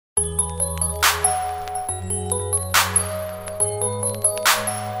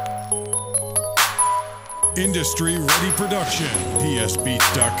Industry Ready Production.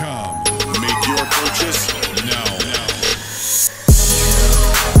 PSBeats.com. Make your purchase now.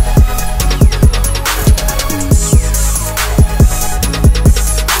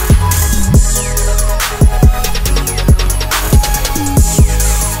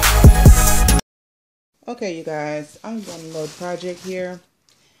 Okay, you guys, I'm doing a little project here.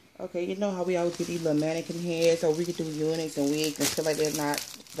 Okay, you know how we always get these little mannequin heads, or we could do units and wigs and feel like they're not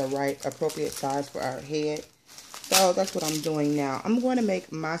the right appropriate size for our head. So that's what I'm doing now. I'm going to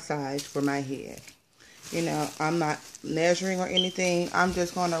make my size for my head. You know, I'm not measuring or anything. I'm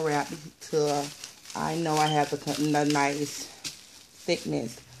just going to wrap till I know I have the nice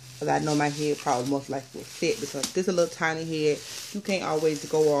thickness. Because I know my head probably most likely will fit. Because this is a little tiny head. You can't always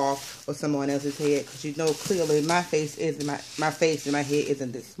go off of someone else's head. Because you know clearly my face and my head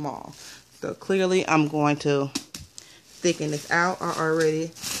isn't this small. So clearly I'm going to thicken this out. I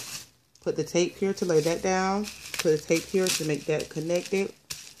already put the tape here to lay that down. Put the tape here to make that connected.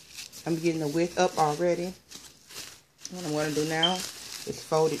 I'm getting the width up already. What I'm going to do now is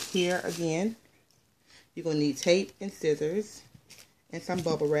fold it here again. You're going to need tape and scissors. And some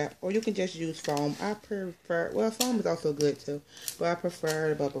bubble wrap, or you can just use foam. I prefer, well, foam is also good too, but I prefer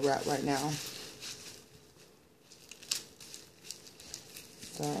the bubble wrap right now.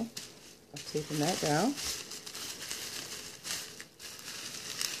 So, I'm taking that down.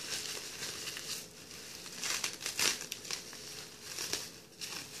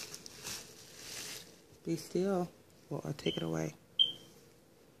 Be still, or I'll take it away.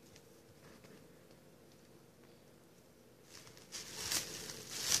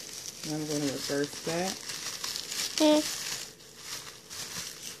 I'm going to reverse that.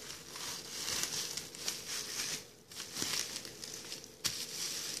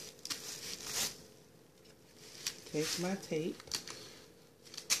 Take my tape.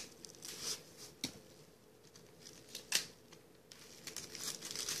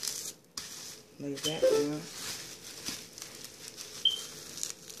 Lay that down.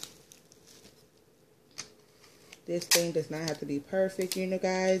 This thing does not have to be perfect, you know,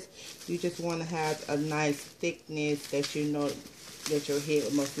 guys. You just want to have a nice thickness that you know that your head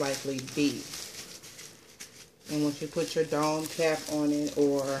will most likely be. And once you put your dome cap on it,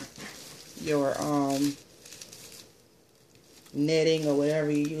 or your netting, or whatever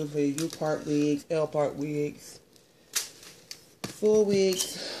you use for your U-part wigs, L-part wigs, full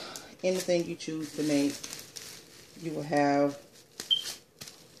wigs, anything you choose to make, you will have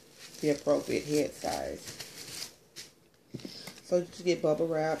the appropriate head size. So just get bubble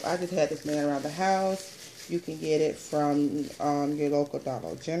wrap. I just had this laying around the house. You can get it from your local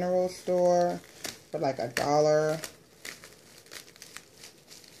Dollar General store for like $1.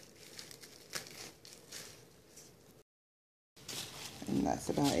 And that's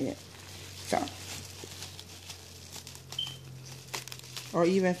about it. So, or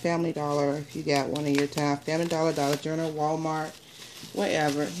even Family Dollar if you got one in your town. Family Dollar, Dollar General, Walmart,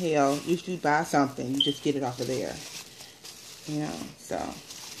 whatever. Hell, you should buy something. You just get it off of there. You know, so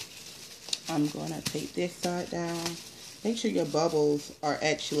I'm going to take this side down. Make sure your bubbles are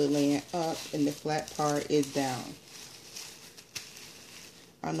actually laying up and the flat part is down.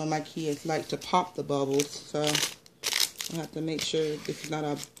 I know my kids like to pop the bubbles, so I have to make sure this is not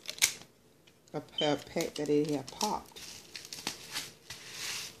a peck that it has popped.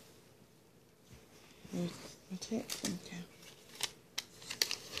 There's my tape. Okay.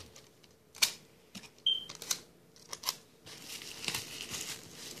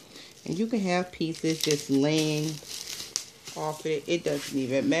 And you can have pieces just laying off it. It doesn't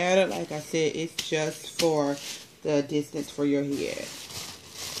even matter. Like I said, it's just for the distance for your head.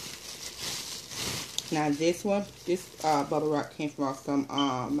 Now this one, this bubble wrap came from some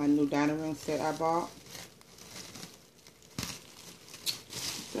my new dining room set I bought.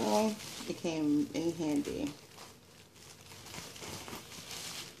 So it came in handy.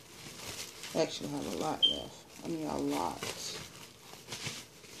 Actually, I have a lot left. I mean, a lot.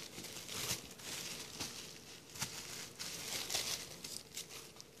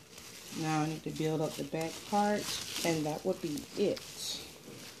 Now I need to build up the back part, and that would be it.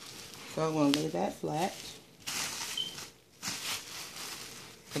 So I'm going to lay that flat,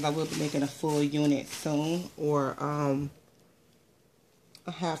 because I will be making a full unit soon, or a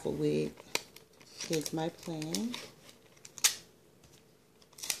half a wig. Here's my plan.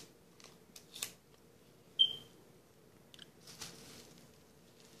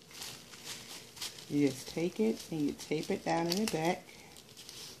 You just take it and you tape it down in the back.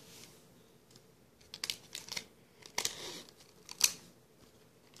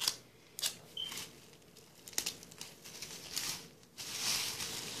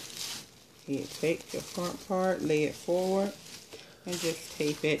 You take your front part, lay it forward, and just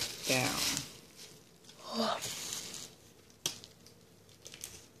tape it down.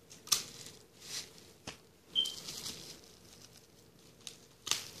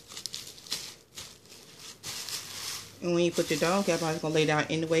 And when you put your dome cap on, it's going to lay down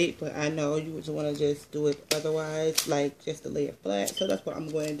anyway, but I know you just want to just do it otherwise, like just to lay it flat. So that's what I'm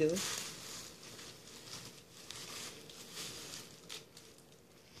going to do.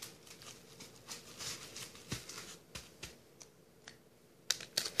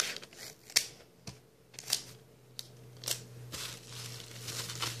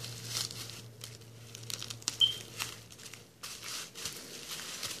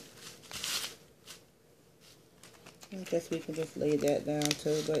 I guess we can just lay that down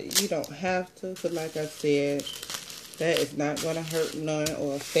too, but you don't have to, because like I said, that is not going to hurt none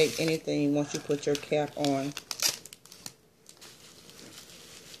or affect anything once you put your cap on.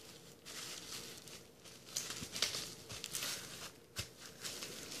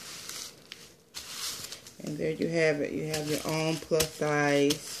 And there you have it. You have your own plus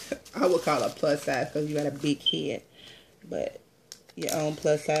size. I would call it plus size because you got a big head, but your own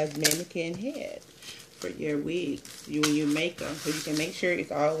plus size mannequin head for your wigs when you make them, so you can make sure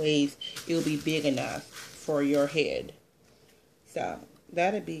it'll be big enough for your head. So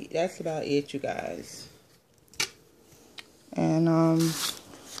that's about it, you guys. And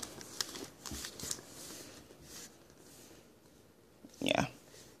yeah,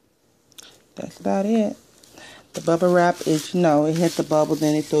 that's about it. The bubble wrap is, it has the bubbles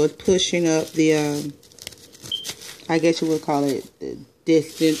in it, so it's pushing up the I guess you would call it the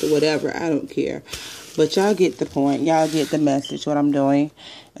distance or whatever. I don't care. But y'all get the point. Y'all get the message, what I'm doing.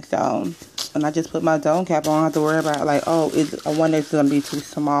 So, when I just put my dome cap on, I don't have to worry about, like, oh, I wonder if it's going to be too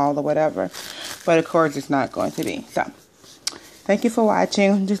small or whatever. But, of course, it's not going to be. So, thank you for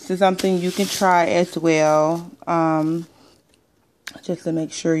watching. This is something you can try as well. Just to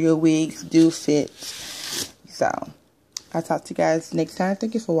make sure your wigs do fit. So, I'll talk to you guys next time.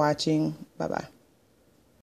 Thank you for watching. Bye-bye.